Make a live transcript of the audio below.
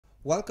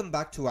Welcome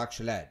back to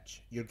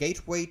ActuEdge, your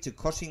gateway to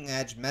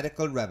cutting-edge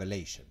medical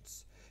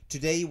revelations.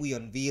 Today we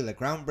unveil a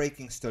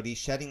groundbreaking study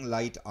shedding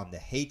light on the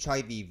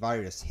HIV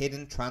virus'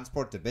 hidden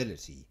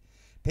transportability,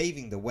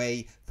 paving the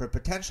way for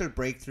potential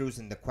breakthroughs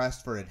in the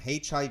quest for an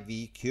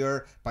HIV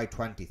cure by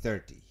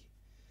 2030.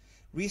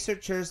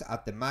 Researchers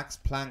at the Max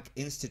Planck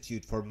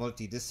Institute for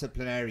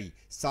Multidisciplinary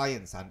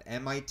Science and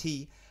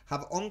MIT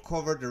have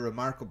uncovered a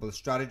remarkable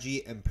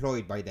strategy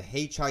employed by the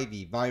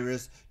HIV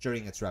virus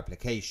during its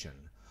replication,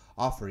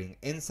 offering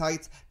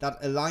insights that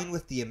align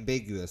with the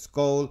ambiguous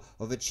goal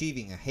of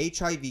achieving a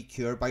HIV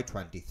cure by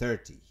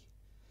 2030.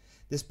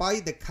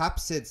 Despite the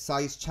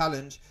capsid-size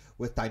challenge,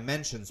 with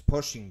dimensions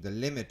pushing the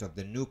limit of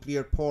the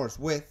nuclear pore's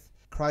width,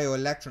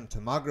 cryo-electron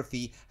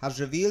tomography has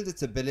revealed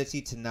its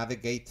ability to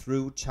navigate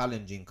through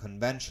challenging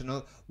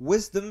conventional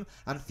wisdom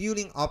and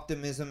fueling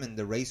optimism in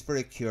the race for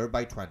a cure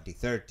by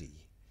 2030.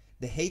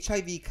 The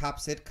HIV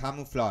capsid,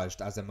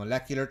 camouflaged as a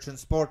molecular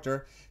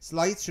transporter,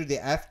 slides through the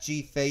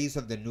FG phase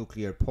of the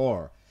nuclear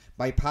pore,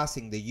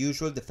 bypassing the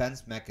usual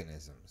defense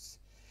mechanisms.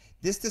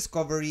 This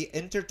discovery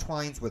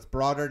intertwines with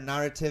broader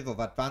narrative of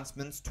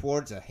advancements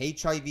towards a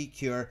HIV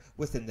cure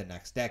within the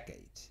next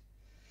decade.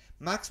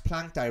 Max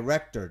Planck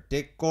director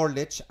Dick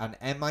Gorlich and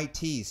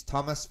MIT's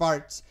Thomas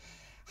Schwartz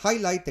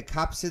highlight the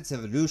capsid's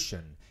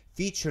evolution,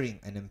 featuring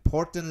an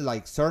important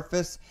like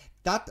surface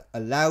that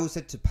allows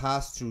it to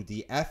pass through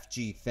the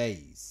FG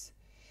phase.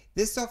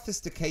 This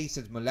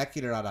sophisticated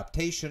molecular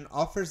adaptation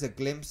offers a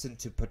glimpse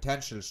into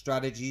potential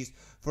strategies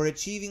for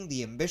achieving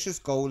the ambitious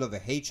goal of a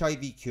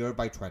HIV cure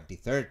by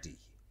 2030.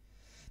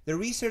 The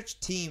research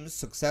team's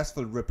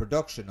successful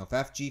reproduction of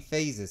FG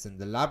phases in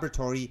the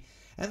laboratory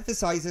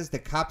emphasizes the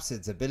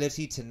capsid's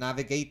ability to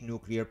navigate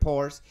nuclear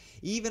pores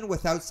even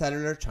without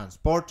cellular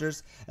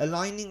transporters,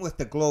 aligning with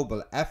the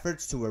global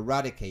efforts to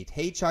eradicate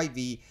HIV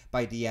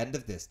by the end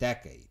of this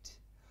decade.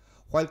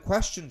 While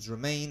questions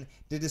remain,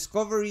 the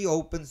discovery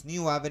opens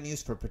new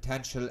avenues for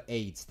potential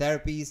AIDS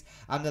therapies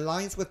and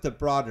aligns with the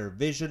broader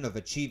vision of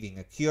achieving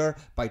a cure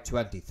by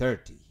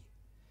 2030.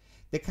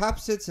 The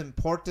capsid's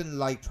important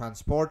light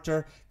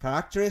transporter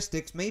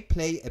characteristics may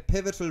play a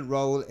pivotal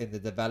role in the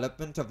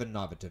development of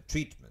innovative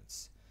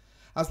treatments.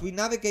 As we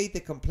navigate the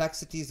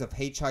complexities of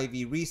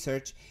HIV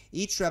research,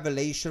 each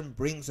revelation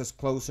brings us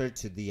closer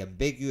to the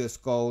ambiguous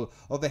goal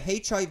of a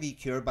HIV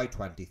cure by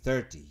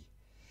 2030.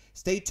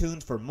 Stay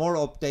tuned for more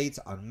updates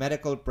on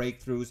medical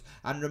breakthroughs,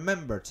 and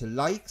remember to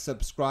like,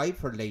 subscribe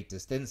for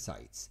latest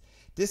insights.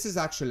 This is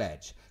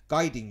ActuEdge,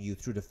 guiding you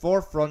through the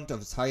forefront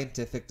of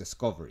scientific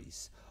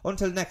discoveries.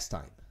 Until next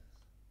time.